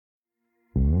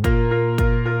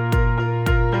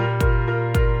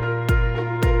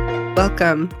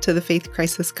Welcome to the Faith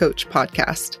Crisis Coach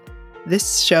podcast.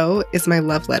 This show is my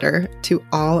love letter to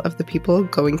all of the people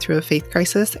going through a faith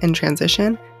crisis and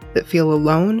transition that feel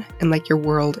alone and like your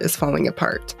world is falling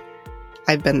apart.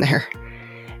 I've been there.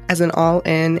 As an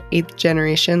all-in 8th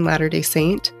generation Latter-day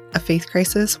Saint, a faith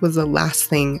crisis was the last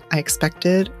thing I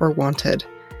expected or wanted.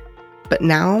 But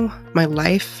now, my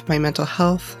life, my mental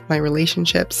health, my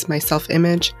relationships, my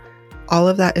self-image, all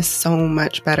of that is so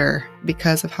much better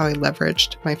because of how I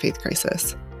leveraged my faith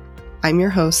crisis. I'm your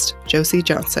host, Josie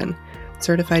Johnson,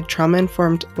 certified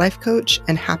trauma-informed life coach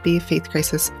and happy faith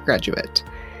crisis graduate.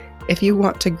 If you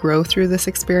want to grow through this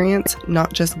experience,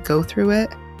 not just go through it,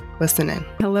 listen in.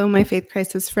 Hello, my faith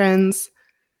crisis friends.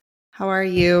 How are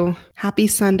you? Happy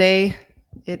Sunday.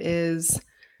 It is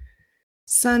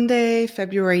Sunday,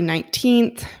 February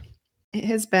 19th. It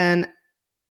has been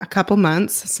a couple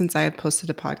months since I have posted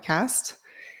a podcast,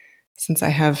 since I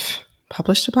have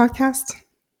published a podcast.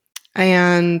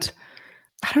 And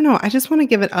I don't know, I just want to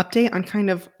give an update on kind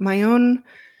of my own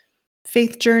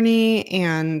faith journey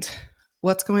and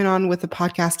what's going on with the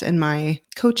podcast and my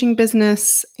coaching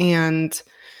business, and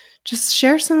just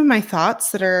share some of my thoughts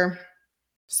that are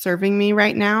serving me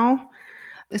right now.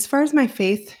 As far as my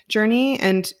faith journey,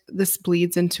 and this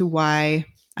bleeds into why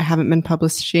I haven't been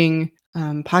publishing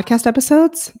podcast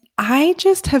episodes, I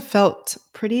just have felt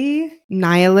pretty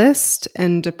nihilist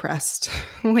and depressed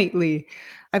lately.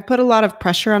 I've put a lot of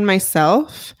pressure on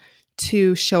myself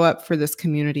to show up for this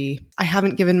community. I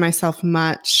haven't given myself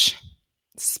much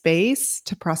space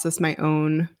to process my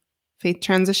own faith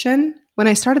transition. When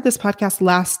I started this podcast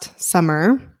last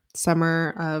summer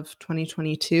of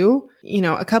 2022,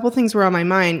 a couple things were on my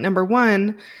mind. Number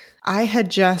one, I had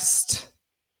just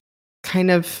kind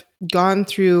of gone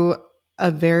through a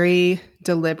very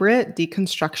deliberate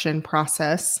deconstruction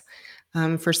process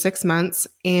for 6 months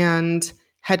and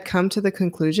had come to the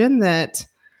conclusion that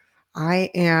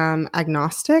I am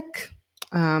agnostic.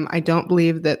 I don't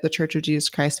believe that the Church of Jesus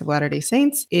Christ of Latter-day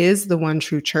Saints is the one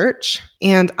true church.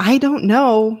 And I don't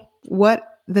know what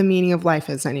the meaning of life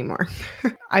is anymore.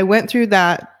 I went through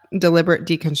that deliberate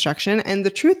deconstruction. And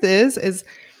the truth is,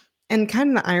 and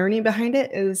kind of the irony behind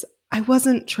it is, I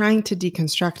wasn't trying to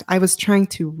deconstruct. I was trying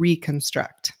to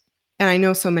reconstruct. And I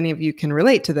know so many of you can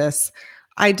relate to this.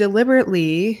 I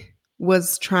deliberately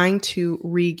was trying to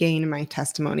regain my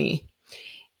testimony.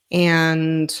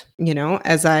 And,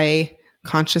 as I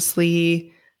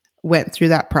consciously went through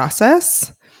that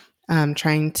process,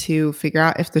 trying to figure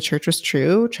out if the church was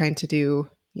true, trying to do,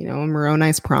 a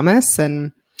Moroni's promise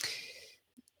and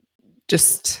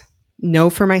just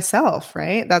know for myself,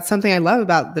 right? That's something I love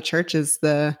about the church is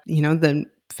the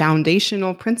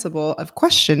foundational principle of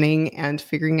questioning and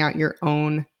figuring out your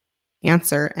own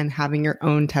answer and having your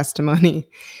own testimony.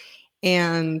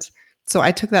 And so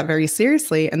I took that very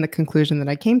seriously. And the conclusion that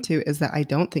I came to is that I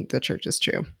don't think the church is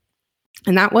true.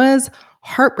 And that was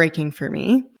heartbreaking for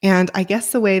me. And I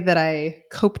guess the way that I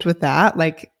coped with that,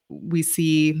 like we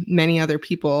see many other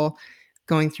people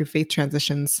going through faith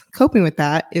transitions, coping with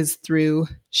that is through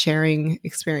sharing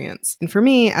experience. And for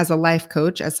me, as a life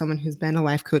coach, as someone who's been a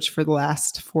life coach for the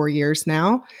last 4 years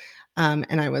now, and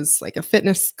I was like a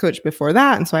fitness coach before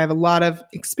that, and so I have a lot of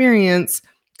experience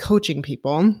coaching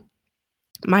people,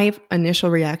 my initial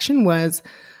reaction was,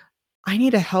 I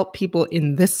need to help people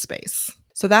in this space.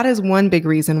 So that is one big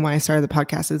reason why I started the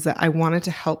podcast, is that I wanted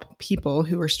to help people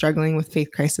who are struggling with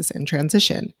faith crisis and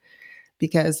transition,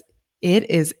 because it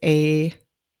is a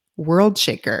world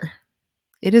shaker.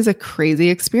 It is a crazy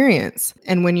experience.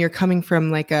 And when you're coming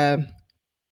from like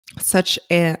such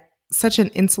an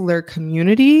insular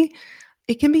community,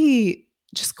 it can be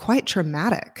just quite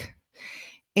traumatic.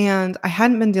 And I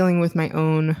hadn't been dealing with my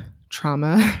own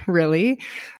trauma, really.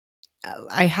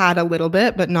 I had a little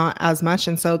bit, but not as much.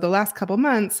 And so the last couple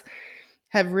months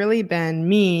have really been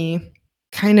me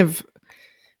kind of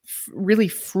really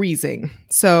freezing.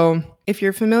 So if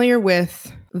you're familiar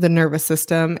with the nervous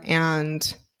system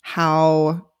and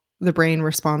how the brain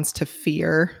responds to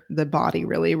fear, the body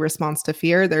really responds to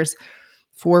fear, there's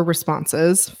 4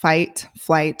 responses: fight,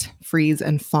 flight, freeze,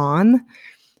 and fawn.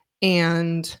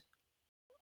 And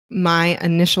my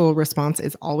initial response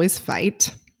is always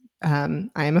fight. I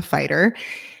am a fighter.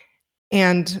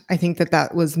 And I think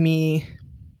that was me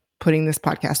putting this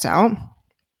podcast out.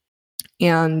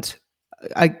 And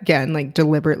again, like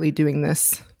deliberately doing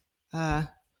this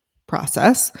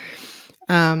process.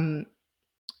 And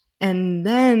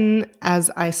then as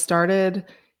I started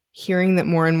hearing that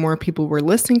more and more people were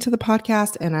listening to the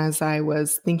podcast, and as I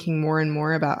was thinking more and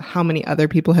more about how many other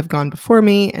people have gone before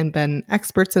me and been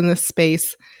experts in this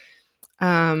space,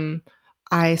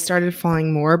 I started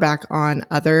falling more back on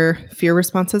other fear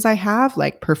responses I have,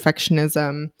 like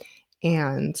perfectionism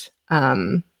and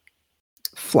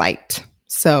flight.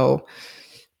 So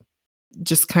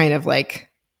just kind of like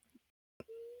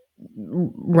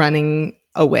running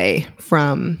away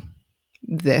from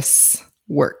this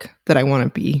work that I want to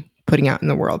be putting out in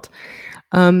the world.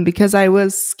 Because I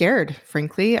was scared,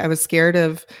 frankly. I was scared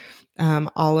of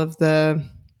all of the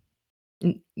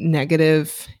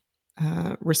negative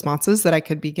responses that I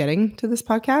could be getting to this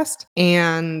podcast.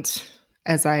 And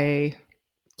as I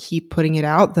keep putting it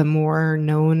out, the more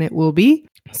known it will be.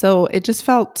 So it just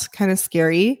felt kind of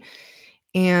scary.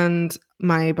 And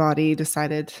my body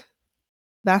decided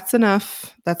that's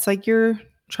enough. That's like your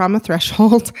trauma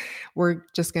threshold. We're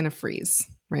just going to freeze,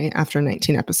 right? After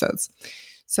 19 episodes.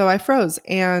 So I froze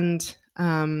and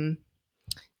now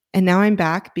I'm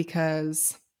back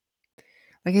because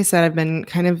like I said, I've been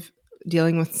kind of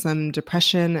dealing with some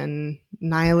depression and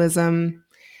nihilism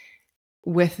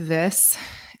with this.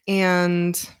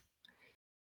 And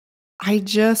I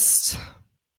just,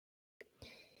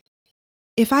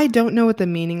 if I don't know what the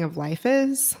meaning of life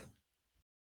is,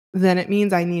 then it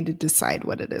means I need to decide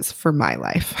what it is for my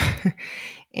life.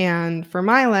 And for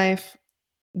my life,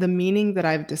 the meaning that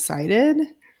I've decided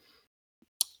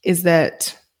is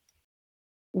that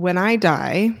when I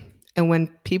die and when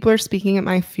people are speaking at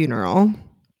my funeral,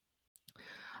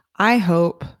 I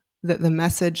hope that the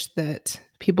message that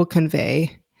people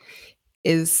convey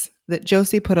is that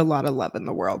Josie put a lot of love in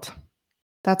the world.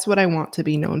 That's what I want to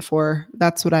be known for.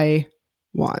 That's what I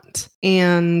want.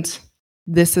 And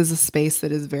this is a space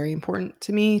that is very important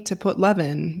to me to put love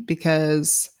in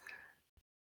because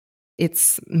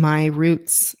it's my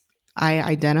roots. I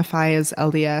identify as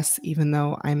LDS, even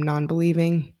though I'm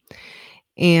non-believing.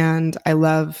 And I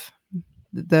love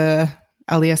the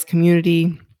LDS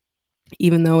community,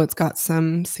 even though it's got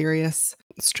some serious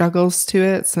struggles to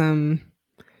it, some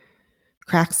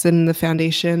cracks in the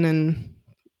foundation, and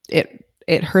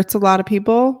it hurts a lot of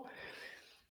people.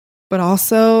 But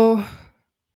also,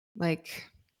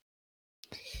 like,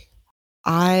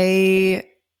 I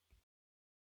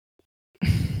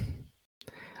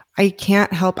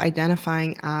can't help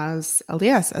identifying as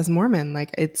LDS, as Mormon.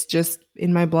 Like, it's just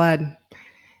in my blood.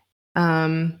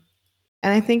 And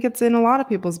I think it's in a lot of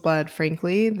people's blood,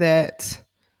 frankly, that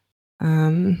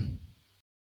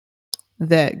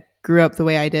that grew up the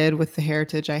way I did with the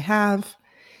heritage I have.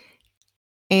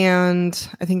 And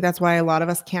I think that's why a lot of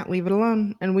us can't leave it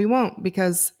alone, and we won't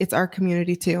because it's our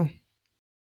community too.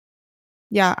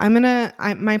 Yeah,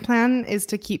 my plan is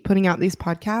to keep putting out these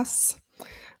podcasts.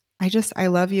 I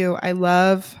love you. I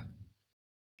love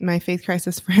my faith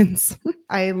crisis friends.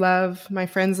 I love my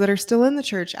friends that are still in the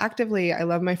church actively. I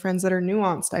love my friends that are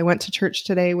nuanced. I went to church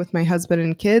today with my husband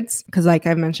and kids because, like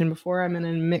I've mentioned before, I'm in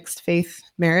a mixed faith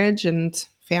marriage and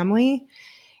family.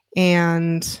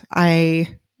 And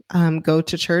I go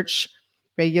to church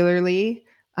regularly,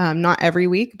 not every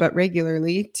week, but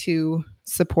regularly to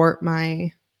support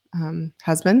my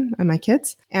husband and my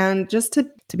kids and just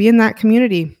to be in that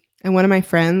community. And one of my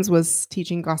friends was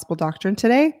teaching gospel doctrine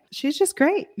today. She's just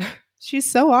great. She's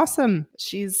so awesome.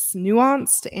 She's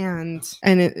nuanced and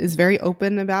it is very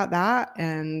open about that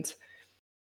and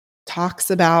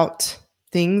talks about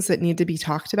things that need to be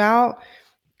talked about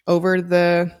over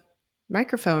the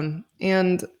microphone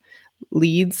and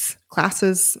leads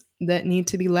classes that need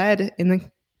to be led in the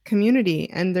community.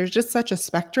 And there's just such a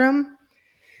spectrum.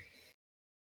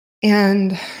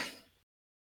 And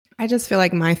I just feel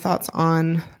like my thoughts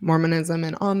on Mormonism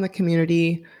and on the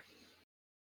community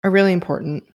are really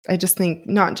important. I just think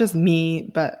not just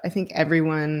me, but I think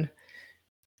everyone's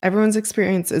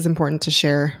experience is important to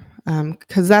share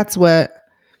because that's what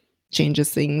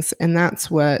changes things. And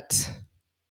that's what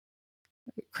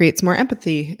creates more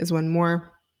empathy is when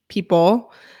more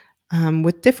people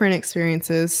with different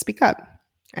experiences speak up.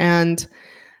 And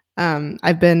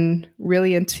I've been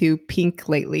really into Pink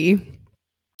lately.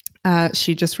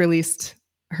 She just released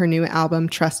her new album,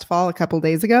 Trust Fall, a couple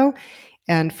days ago.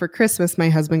 And for Christmas, my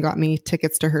husband got me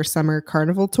tickets to her summer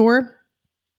carnival tour.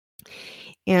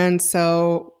 And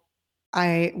so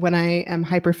when I am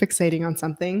hyperfixating on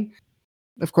something,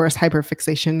 of course,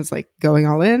 hyperfixation is like going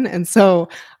all in. And so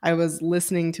I was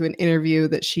listening to an interview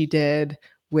that she did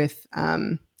with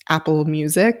Apple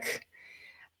Music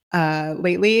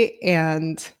lately.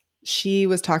 And she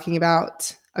was talking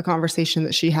about a conversation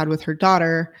that she had with her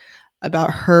daughter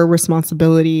about her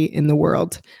responsibility in the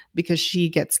world because she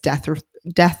gets death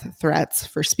threats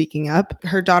for speaking up.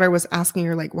 Her daughter was asking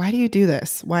her, like, why do you do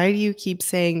this? Why do you keep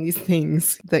saying these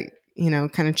things that,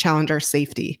 kind of challenge our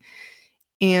safety?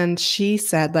 And she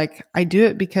said, like, I do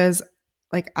it because,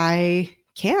 like, I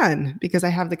can, because I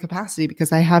have the capacity,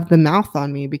 because I have the mouth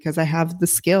on me, because I have the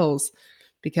skills,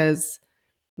 because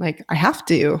like I have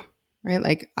to, right?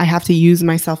 Like I have to use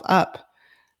myself up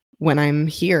when I'm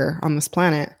here on this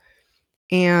planet.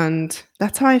 And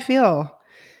that's how I feel.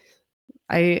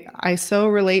 I so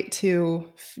relate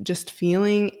to just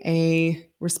feeling a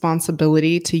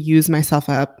responsibility to use myself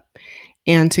up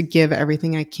and to give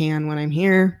everything I can when I'm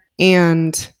here.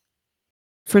 And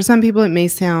for some people, it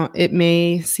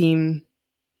may seem,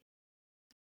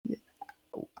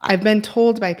 I've been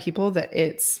told by people that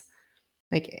it's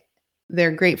like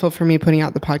they're grateful for me putting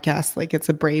out the podcast. Like it's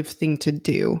a brave thing to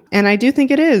do. And I do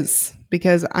think it is,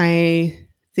 because I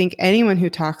think anyone who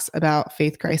talks about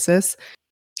faith crisis,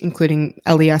 including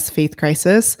LES faith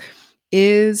crisis,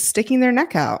 is sticking their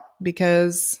neck out,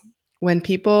 because when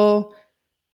people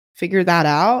figure that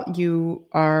out, you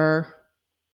are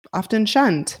often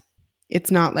shunned. It's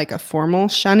not like a formal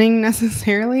shunning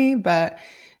necessarily, but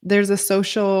there's a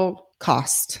social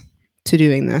cost to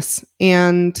doing this,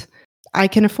 and I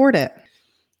can afford it.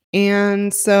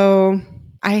 And so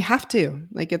I have to,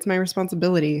 like, it's my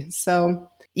responsibility. So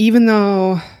even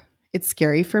though it's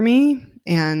scary for me,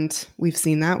 and we've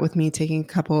seen that with me taking a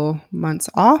couple months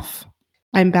off,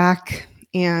 I'm back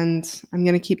and I'm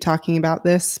going to keep talking about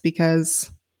this because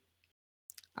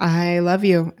I love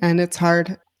you and it's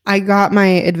hard. I got my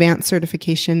advanced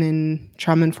certification in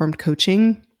trauma-informed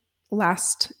coaching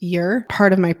last year.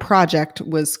 Part of my project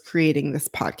was creating this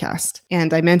podcast.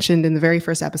 And I mentioned in the very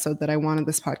first episode that I wanted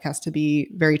this podcast to be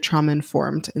very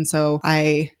trauma-informed. And so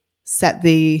I set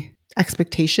the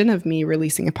expectation of me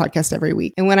releasing a podcast every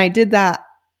week. And when I did that,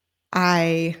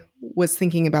 I was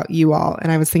thinking about you all,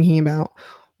 and I was thinking about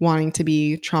wanting to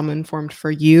be trauma-informed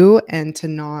for you and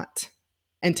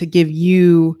to give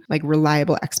you like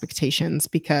reliable expectations,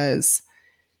 because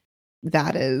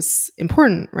that is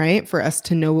important, right? For us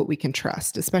to know what we can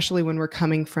trust, especially when we're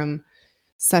coming from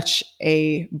such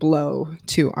a blow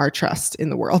to our trust in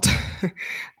the world,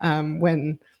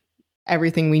 when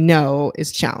everything we know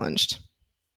is challenged.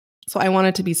 So I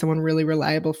wanted to be someone really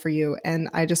reliable for you. And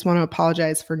I just want to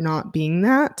apologize for not being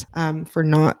that, for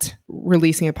not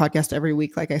releasing a podcast every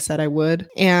week like I said I would.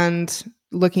 And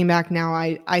looking back now,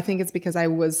 I think it's because I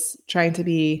was trying to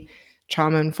be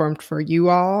trauma-informed for you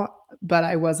all, but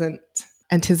I wasn't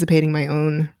anticipating my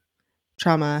own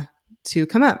trauma to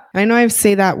come up. I know I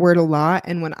say that word a lot.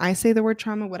 And when I say the word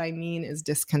trauma, what I mean is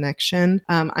disconnection.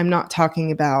 I'm not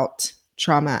talking about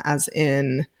trauma as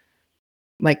in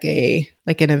like an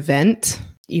event,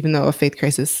 even though a faith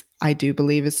crisis I do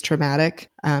believe is traumatic.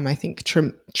 I think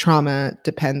trauma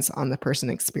depends on the person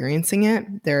experiencing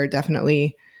it. There are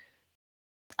definitely,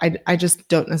 I just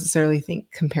don't necessarily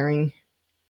think comparing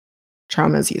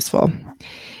trauma is useful.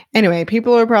 Anyway,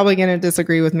 people are probably going to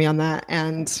disagree with me on that,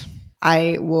 and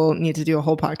I will need to do a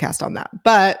whole podcast on that.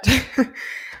 But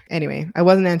anyway, I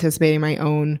wasn't anticipating my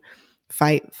own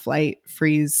fight, flight,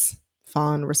 freeze,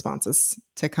 fawn responses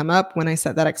to come up when I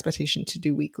set that expectation to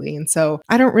do weekly. And so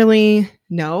I don't really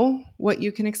know what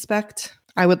you can expect.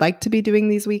 I would like to be doing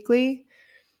these weekly,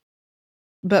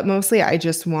 but mostly I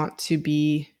just want you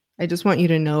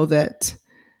to know that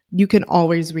you can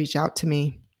always reach out to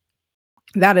me.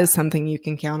 That is something you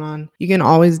can count on. You can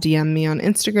always DM me on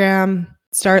Instagram.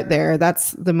 Start there.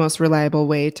 That's the most reliable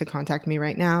way to contact me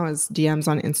right now, is DMs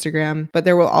on Instagram. But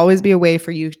there will always be a way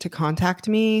for you to contact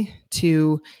me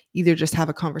to either just have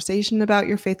a conversation about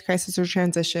your faith crisis or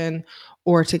transition,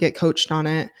 or to get coached on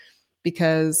it,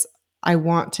 because I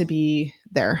want to be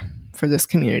there for this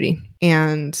community.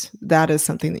 And that is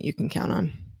something that you can count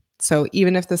on. So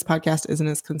even if this podcast isn't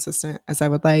as consistent as I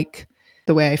would like,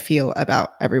 the way I feel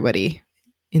about everybody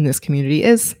in this community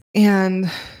is.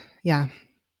 And yeah,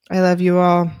 I love you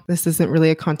all. This isn't really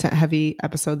a content heavy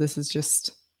episode. This is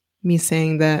just me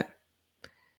saying that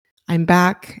I'm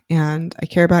back and I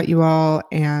care about you all,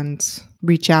 and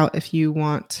reach out if you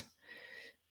want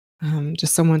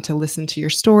just someone to listen to your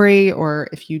story, or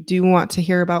if you do want to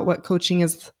hear about what coaching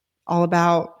is all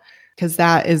about, because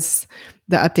that is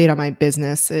the update on my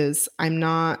business. Is I'm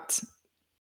not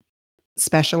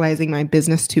specializing my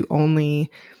business to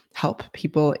only help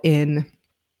people in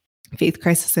faith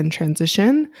crisis and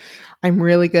transition. I'm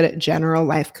really good at general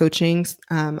life coaching.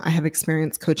 I have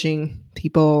experience coaching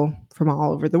people from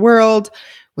all over the world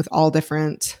with all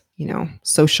different,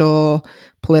 social,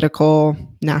 political,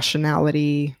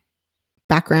 nationality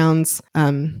backgrounds,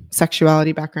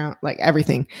 sexuality background, like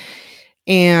everything.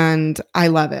 And I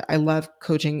love it. I love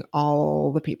coaching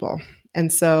all the people.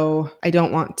 And so I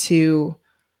don't want to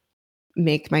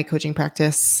make my coaching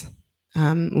practice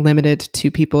limited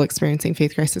to people experiencing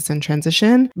faith crisis and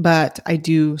transition, but I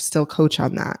do still coach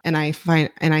on that. And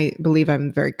I believe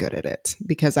I'm very good at it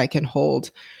because I can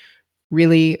hold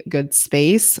really good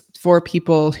space for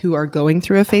people who are going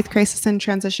through a faith crisis and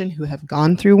transition, who have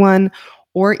gone through one,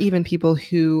 or even people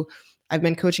who I've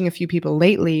been coaching a few people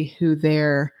lately who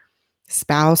their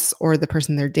spouse or the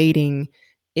person they're dating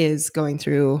is going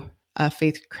through a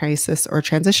faith crisis or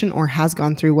transition or has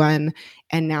gone through one,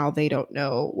 and now they don't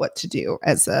know what to do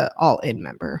as a all-in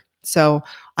member. So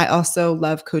I also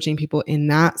love coaching people in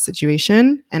that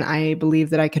situation, and I believe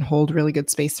that I can hold really good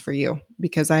space for you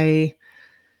because I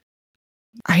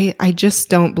just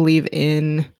don't believe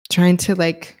in trying to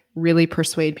like really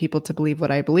persuade people to believe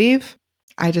what I believe.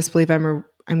 I just believe I'm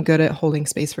good at holding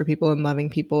space for people and loving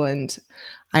people, and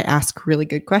I ask really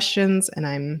good questions, and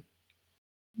I'm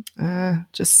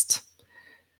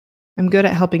good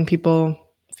at helping people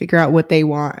figure out what they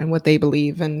want and what they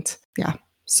believe. And yeah.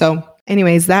 So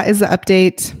anyways, that is the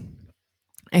update.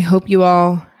 I hope you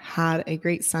all had a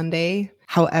great Sunday,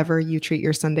 however you treat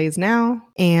your Sundays now.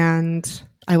 And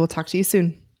I will talk to you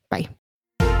soon. Bye.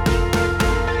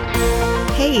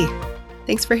 Hey,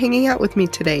 thanks for hanging out with me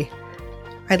today.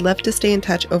 I'd love to stay in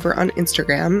touch over on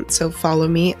Instagram, so follow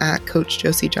me at Coach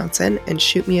Josie Johnson and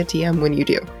shoot me a DM when you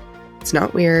do. It's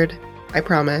not weird, I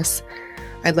promise.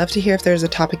 I'd love to hear if there's a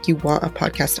topic you want a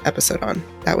podcast episode on.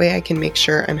 That way I can make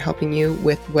sure I'm helping you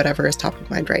with whatever is top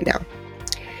of mind right now.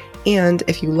 And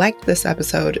if you liked this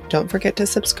episode, don't forget to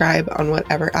subscribe on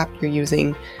whatever app you're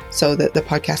using so that the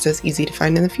podcast is easy to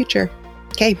find in the future.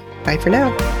 Okay, bye for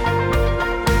now.